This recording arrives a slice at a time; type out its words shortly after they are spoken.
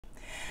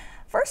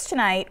First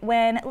tonight,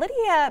 when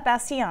Lidia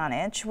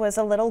Bastianich was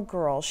a little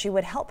girl, she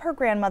would help her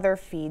grandmother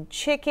feed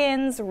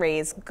chickens,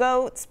 raise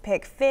goats,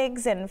 pick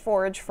figs, and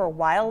forage for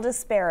wild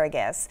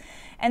asparagus.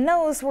 And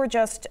those were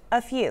just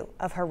a few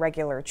of her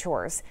regular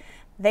chores.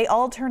 They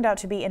all turned out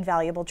to be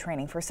invaluable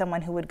training for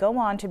someone who would go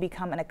on to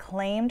become an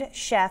acclaimed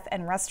chef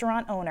and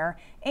restaurant owner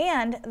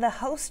and the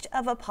host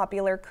of a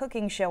popular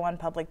cooking show on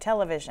public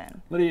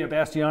television. Lidia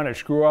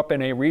Bastianich grew up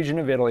in a region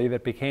of Italy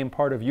that became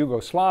part of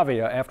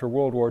Yugoslavia after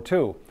World War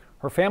II.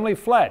 Her family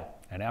fled,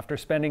 and after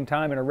spending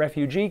time in a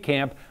refugee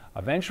camp,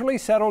 eventually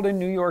settled in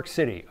New York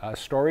City, a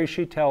story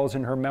she tells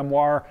in her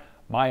memoir,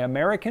 My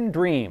American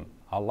Dream,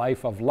 a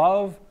life of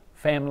love,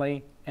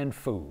 family, and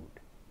food.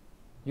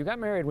 You got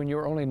married when you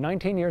were only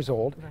 19 years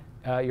old.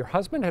 Right. Your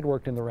husband had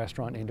worked in the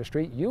restaurant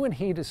industry. You and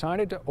he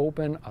decided to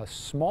open a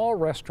small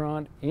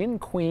restaurant in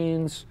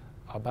Queens,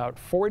 about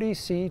 40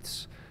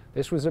 seats.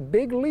 This was a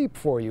big leap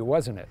for you,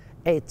 wasn't it?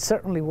 It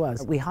certainly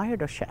was. We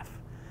hired a chef.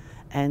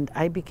 And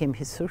I became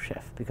his sous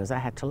chef because I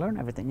had to learn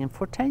everything. And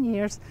for 10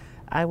 years,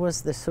 I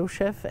was the sous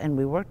chef, and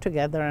we worked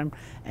together,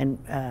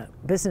 and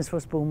business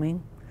was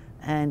booming.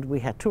 And we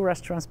had 2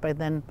 restaurants by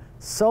then,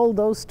 sold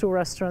those 2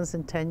 restaurants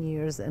in 10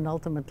 years, and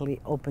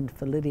ultimately opened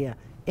for Lidia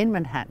in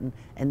Manhattan.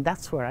 And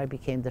that's where I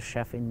became the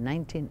chef in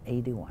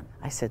 1981.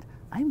 I said,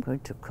 I'm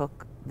going to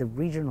cook the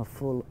regional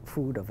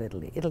food of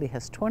Italy. Italy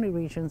has 20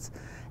 regions,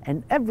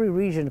 and every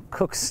region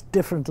cooks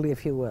differently,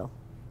 if you will.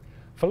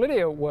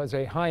 Lidia was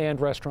a high-end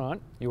restaurant.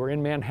 You were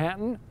in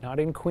Manhattan, not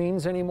in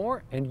Queens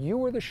anymore, and you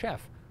were the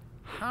chef.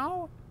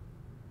 How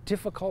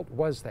difficult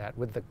was that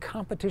with the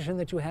competition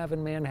that you have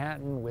in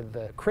Manhattan, with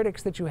the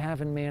critics that you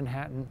have in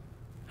Manhattan?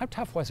 How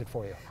tough was it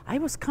for you? I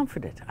was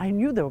comforted. I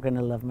knew they were going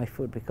to love my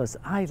food because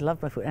I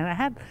love my food. And I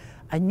had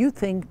a new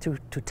thing to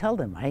tell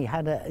them. I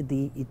had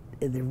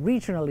the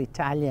regional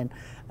Italian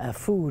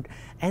food.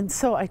 And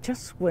so I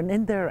just went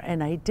in there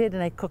and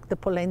I cooked the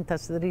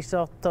polentas, the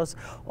risottos,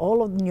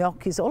 all of the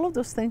gnocchis, all of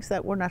those things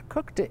that were not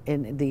cooked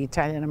in the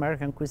Italian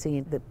American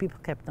cuisine. The people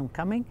kept on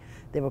coming.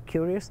 They were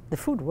curious. The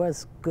food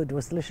was good,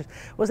 was delicious.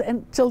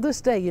 And till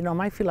this day, you know,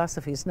 my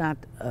philosophy is not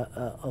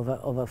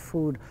of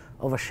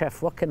a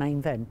chef, what can I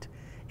invent?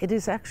 It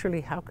is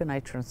actually, how can I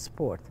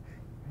transport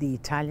the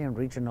Italian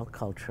regional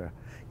culture,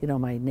 you know,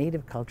 my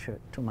native culture,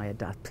 to my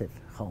adoptive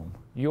home.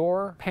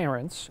 Your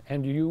parents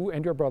and you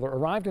and your brother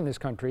arrived in this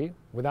country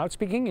without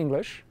speaking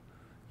English.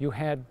 You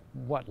had,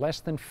 what, less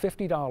than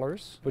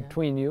 $50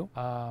 between you.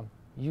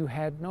 You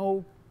had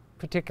no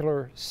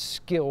particular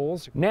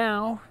skills.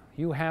 Now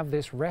you have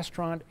this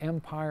restaurant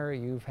empire,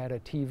 you've had a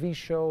TV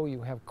show,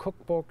 you have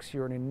cookbooks,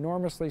 you're an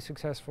enormously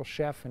successful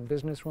chef and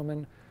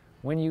businesswoman.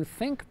 When you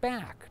think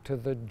back to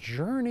the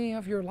journey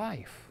of your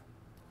life,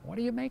 what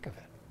do you make of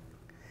it?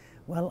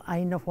 Well,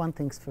 I know one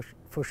thing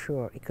for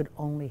sure. It could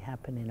only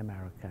happen in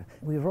America.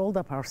 We rolled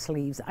up our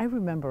sleeves. I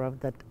remember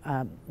that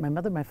my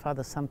mother and my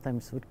father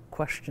sometimes would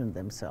question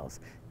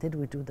themselves. Did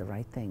we do the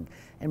right thing?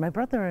 And my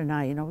brother and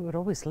I, you know, we would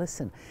always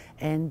listen.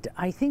 And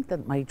I think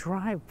that my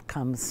drive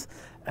comes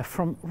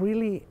from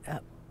really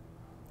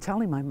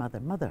telling my mother,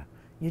 Mother,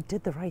 you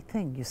did the right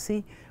thing. You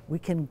see, we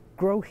can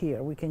grow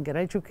here, we can get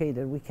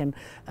educated, we can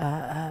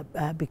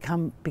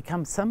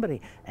become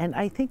somebody. And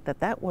I think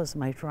that was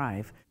my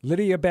drive.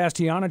 Lidia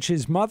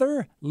Bastianich's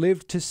mother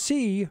lived to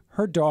see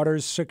her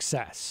daughter's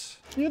success.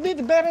 You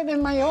did better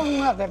than my own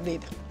mother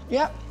did.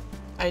 Yep.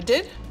 I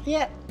did?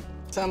 Yeah.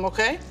 So I'm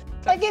okay?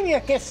 I give you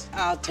a kiss.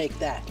 I'll take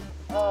that.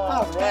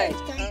 All right.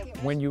 Thank you.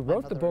 When you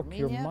wrote the book,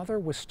 your mother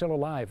was still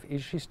alive.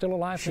 Is she still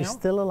alive now? She's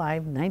still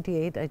alive,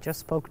 98. I just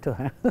spoke to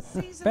her.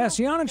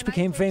 Bastianich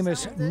became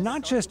famous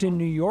not just in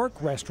New York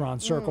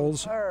restaurant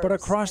circles, but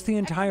across the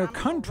entire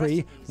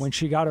country when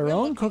she got her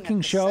own cooking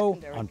show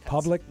on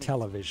public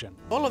television.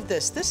 All of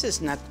this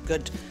is not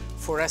good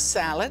for a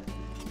salad,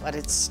 but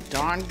it's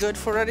darn good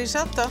for a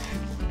risotto.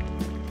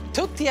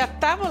 Tutti a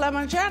tavola a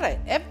mangiare.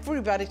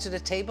 Everybody to the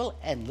table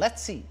and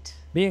let's eat.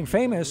 Being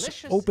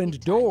famous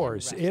opened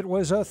doors. It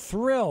was a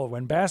thrill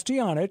when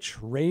Bastianich,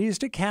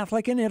 raised a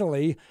Catholic in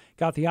Italy,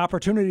 got the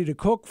opportunity to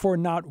cook for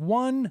not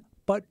 1,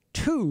 but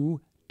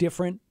 2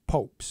 different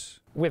popes.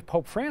 With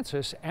Pope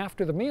Francis,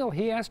 after the meal,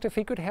 he asked if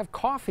he could have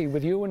coffee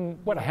with you and,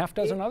 what, a half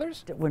dozen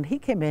others? When he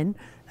came in,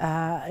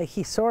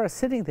 he saw us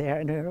sitting there,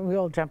 and we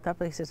all jumped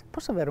up, and he says,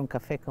 Posso avere un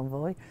caffè con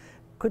voi?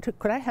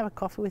 Could I have a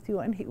coffee with you?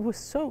 And he was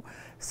so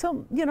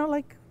you know,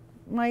 like,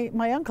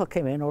 my uncle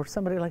came in or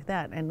somebody like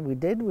that, and we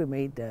did. We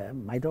made,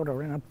 my daughter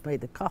ran up,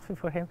 made the coffee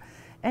for him,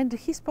 and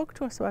he spoke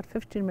to us about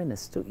 15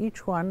 minutes to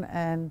each one,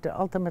 and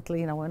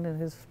ultimately, you know, went in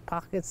his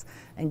pockets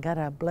and got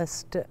a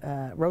blessed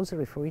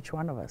rosary for each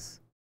one of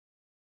us.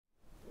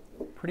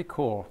 Pretty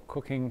cool,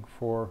 cooking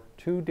for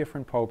 2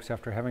 different popes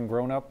after having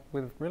grown up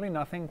with really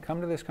nothing,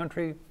 come to this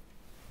country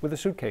with a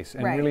suitcase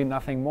and really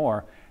nothing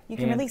more. You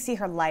can really see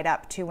her light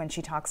up too when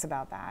she talks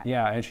about that.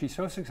 Yeah, and she's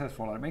so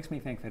successful, and it makes me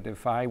think that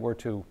if I were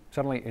to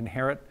suddenly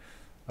inherit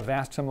a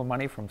vast sum of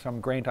money from some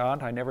great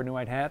aunt I never knew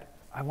I'd had,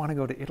 I want to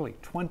go to Italy.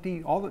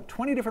 20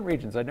 different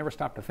regions. I'd never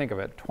stopped to think of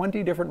it.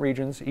 20 different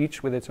regions,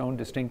 each with its own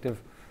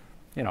distinctive,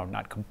 you know,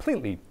 not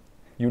completely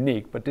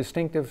unique but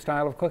distinctive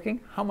style of cooking?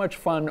 How much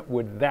fun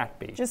would that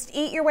be? Just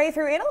eat your way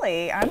through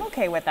Italy. I'm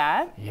okay with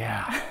that.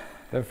 Yeah.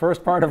 The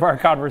first part of our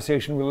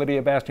conversation with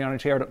Lidia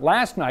Bastianich aired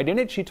last night. In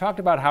it, she talked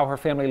about how her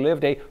family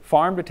lived a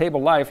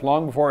farm-to-table life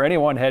long before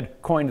anyone had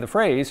coined the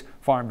phrase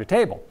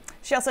farm-to-table.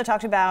 She also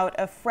talked about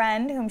a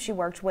friend whom she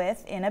worked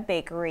with in a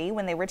bakery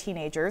when they were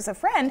teenagers, a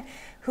friend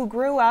who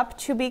grew up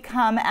to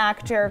become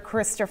actor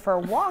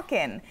Christopher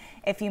Walken.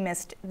 If you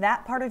missed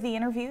that part of the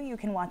interview, you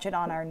can watch it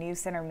on our News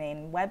Center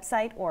Maine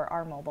website or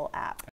our mobile app.